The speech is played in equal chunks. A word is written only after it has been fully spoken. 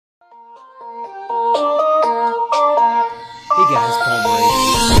guys,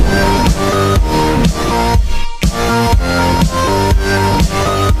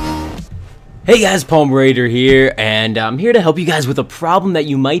 Palm Raider here, and I'm here to help you guys with a problem that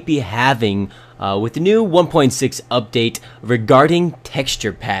you might be having with the new 1.6 update regarding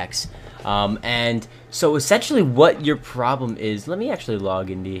texture packs. And so essentially what your problem is, let me actually log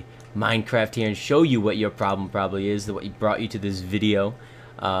into Minecraft here and show you what your problem probably is, what brought you to this video.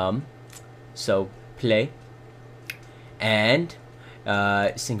 So play and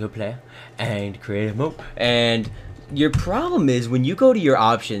single player and creative mode, and your problem is when you go to your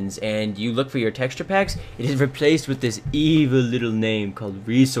options and you look for your texture packs, it is replaced with this evil little name called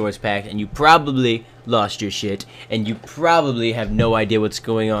resource pack, and you probably lost your shit and you probably have no idea what's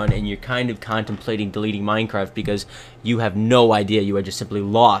going on, and you're kind of contemplating deleting Minecraft because you have no idea, you are just simply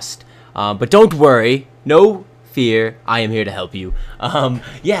lost. But don't worry, no fear, I am here to help you.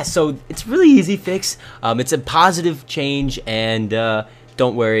 Yeah, so it's really easy fix. It's a positive change, and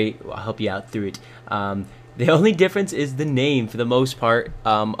don't worry, I'll help you out through it. The only difference is the name for the most part,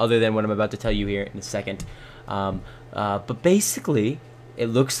 other than what I'm about to tell you here in a second. But basically, it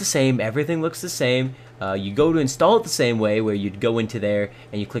looks the same, everything looks the same. You go to install it the same way, where you'd go into there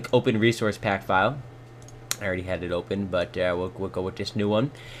and you click open resource pack file. I already had it open, but we'll go with this new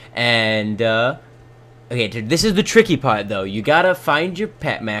one. And okay, this is the tricky part though. You gotta find your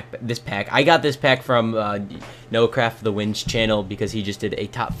this pack. I got this pack from NoCraft the Winds channel because he just did a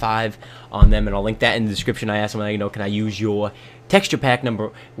top 5 on them, and I'll link that in the description. I asked him, like, you know, can I use your texture pack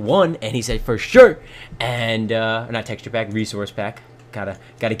number 1? And he said for sure. And not texture pack, resource pack. Gotta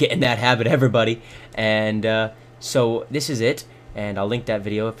get in that habit, everybody. And so this is it. And I'll link that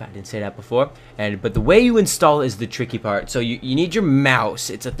video if I didn't say that before. But the way you install is the tricky part. So you need your mouse.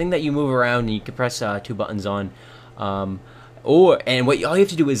 It's a thing that you move around, and you can press 2 buttons on. And all you have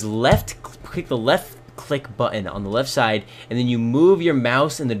to do is click the left click button on the left side, and then you move your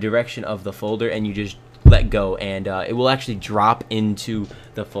mouse in the direction of the folder, and you just let go, and it will actually drop into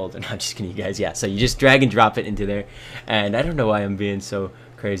the folder. No, I'm just kidding, you guys. Yeah, so you just drag and drop it into there. And I don't know why I'm being so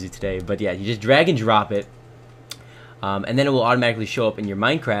crazy today, but yeah, you just drag and drop it. And then it will automatically show up in your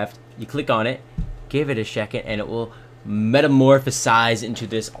Minecraft. You click on it, give it a second, and it will metamorphosize into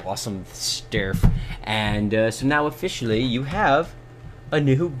this awesome stuff. And so now officially you have a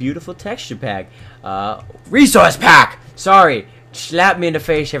new beautiful texture pack. Resource pack! Sorry, slap me in the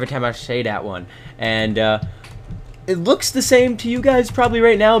face every time I say that one. And it looks the same to you guys probably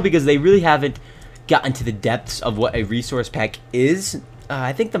right now because they really haven't gotten to the depths of what a resource pack is.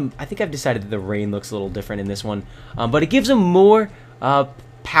 I think I've decided that the rain looks a little different in this one, but it gives them more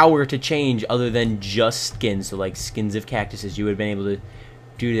power to change other than just skins. So like skins of cactuses, you would have been able to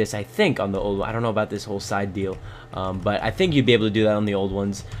do this, I think, on the old one. I don't know about this whole side deal, but I think you'd be able to do that on the old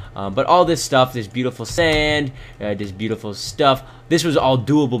ones. But all this stuff, this beautiful sand, this beautiful stuff, this was all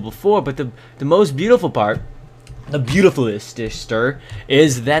doable before. But the most beautiful part, the beautifulest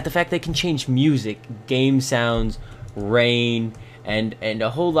is that the fact they can change music, game sounds, rain, and a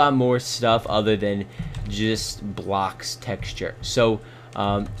whole lot more stuff other than just blocks texture. So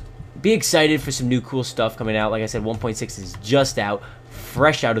be excited for some new cool stuff coming out. Like I said, 1.6 is just out,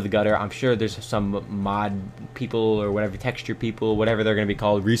 fresh out of the gutter. I'm sure there's some mod people or whatever, texture people, whatever they're going to be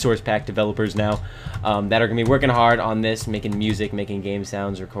called, resource pack developers now, that are going to be working hard on this, making music, making game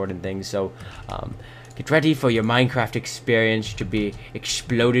sounds, recording things. So get ready for your Minecraft experience to be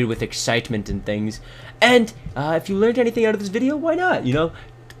exploded with excitement and things. And if you learned anything out of this video, why not? You know,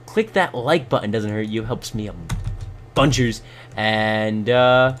 click that like button. Doesn't hurt you. Helps me a bunchers. And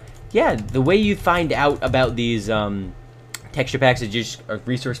yeah, the way you find out about these texture packs is just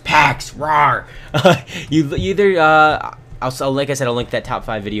resource packs. Rawr! You either like I said, I'll link that top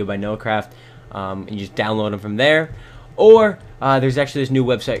 5 video by NoCraft, and you just download them from there. Or there's actually this new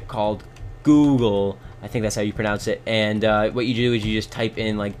website called Google. I think that's how you pronounce it. And what you do is you just type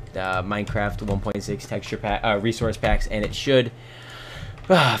in like Minecraft 1.6 texture pack, resource packs, and it should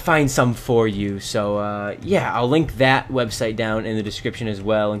find some for you. So yeah, I'll link that website down in the description as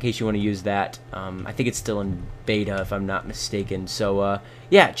well in case you want to use that. I think it's still in beta if I'm not mistaken. So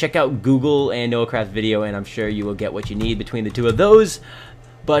yeah, check out Google and NoCraft video, and I'm sure you will get what you need between the two of those.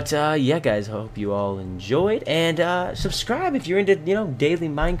 But yeah, guys, I hope you all enjoyed, and subscribe if you're into, you know, daily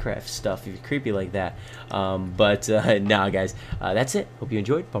Minecraft stuff, if you're creepy like that. But nah, guys, that's it. Hope you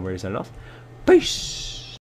enjoyed. Palm Raider signing off. Peace.